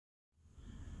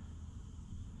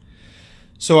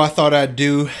So I thought I'd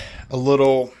do a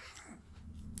little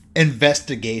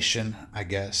investigation, I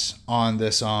guess, on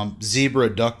this zebra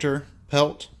ductor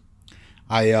pelt.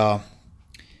 I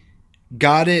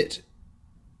got it.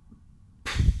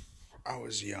 I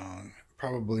was young,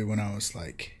 probably when I was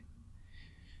like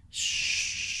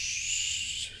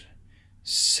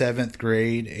 7th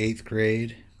grade, 8th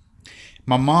grade.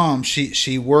 My mom,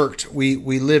 she worked. We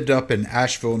lived up in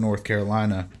Asheville, North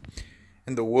Carolina,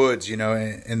 in the woods, you know,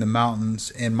 in the mountains.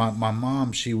 And my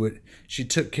mom, she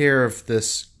took care of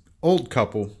this old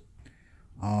couple,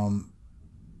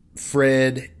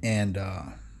 Fred and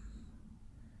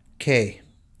Kay,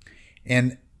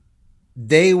 and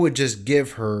they would just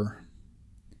give her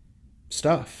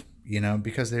stuff, you know,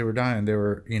 because they were dying. They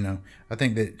were, you know, I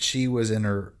think that she was in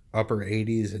her upper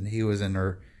 80s and he was in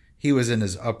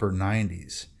his upper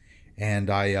 90s. And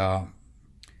I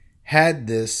had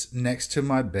this next to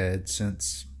my bed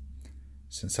since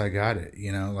I got it,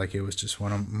 you know, like it was just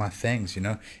one of my things, you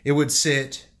know. It would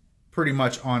sit pretty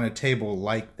much on a table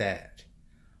like that,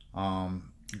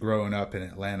 growing up in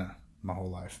Atlanta my whole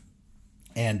life.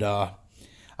 And I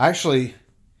actually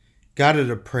got it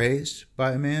appraised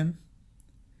by a man.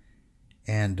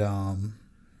 And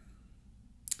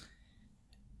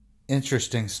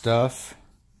interesting stuff.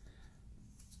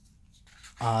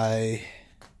 I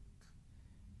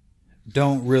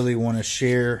don't really want to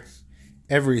share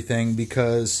everything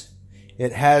because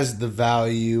it has the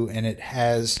value and it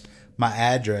has my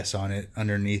address on it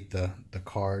underneath the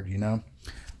card, you know.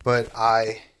 But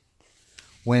I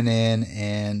went in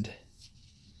and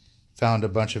found a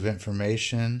bunch of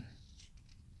information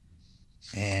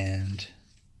and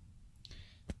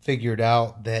figured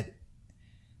out that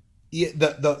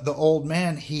the old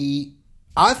man,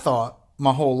 I thought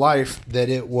my whole life that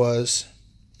it was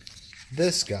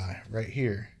this guy right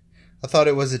here. I thought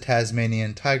it was a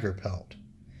Tasmanian tiger pelt.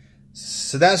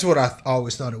 So that's what I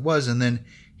always thought it was. And then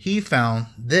he found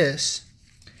this.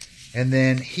 And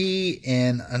then he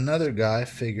and another guy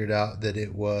figured out that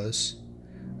it was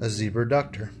a zebra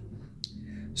ductor.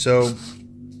 So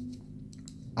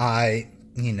I've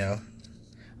been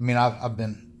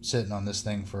sitting on this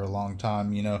thing for a long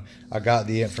time, you know. I got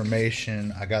the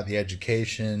information, I got the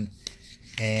education,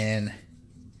 and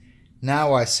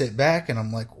now I sit back and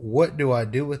I'm like, what do I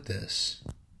do with this?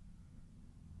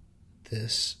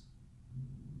 This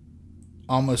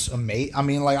almost amazing. I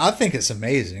mean, like, I think it's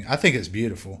amazing. I think it's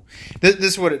beautiful. This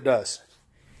is what it does.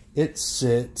 It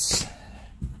sits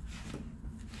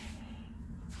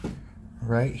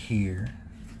right here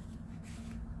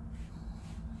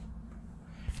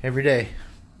every day.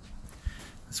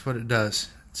 That's what it does.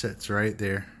 It sits right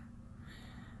there.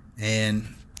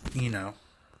 And, you know,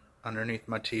 underneath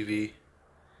my TV,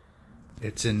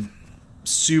 it's in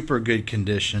super good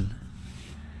condition.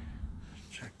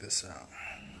 Check this out.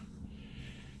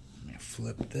 Let me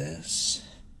flip this.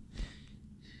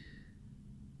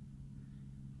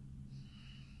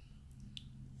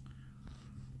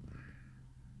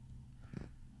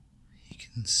 You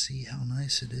can see how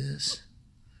nice it is.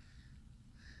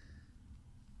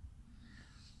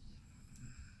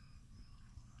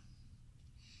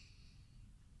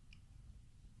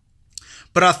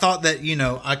 But I thought that, you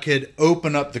know, I could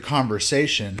open up the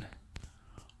conversation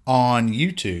on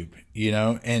YouTube, you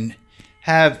know, and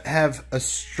have a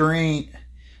stream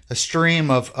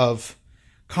of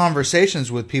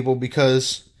conversations with people,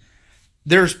 because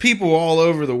there's people all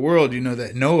over the world, you know,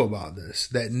 that know about this,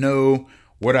 that know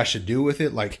what I should do with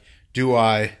it. Like, do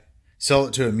I sell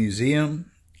it to a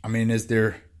museum? I mean, is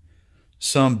there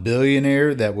some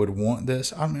billionaire that would want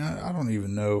this? I mean, I don't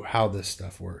even know how this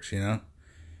stuff works, you know.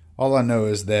 All I know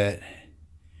is that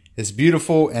it's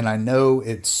beautiful, and I know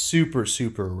it's super,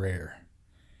 super rare.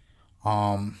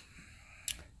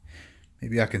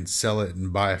 Maybe I can sell it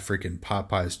and buy a freaking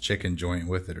Popeye's chicken joint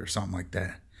with it or something like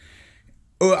that.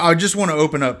 Oh, I just want to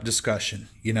open up discussion,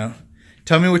 you know.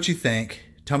 Tell me what you think.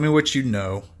 Tell me what you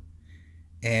know.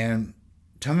 And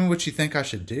tell me what you think I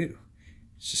should do.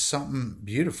 It's just something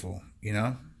beautiful, you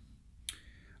know.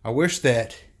 I wish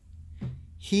that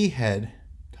he had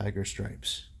tiger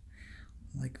stripes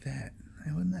like that.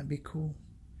 Wouldn't that be cool?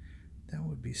 That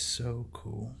would be so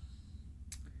cool.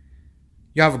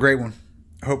 Y'all have a great one.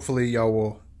 Hopefully y'all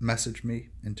will message me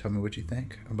and tell me what you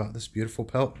think about this beautiful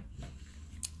pelt.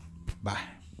 Bye.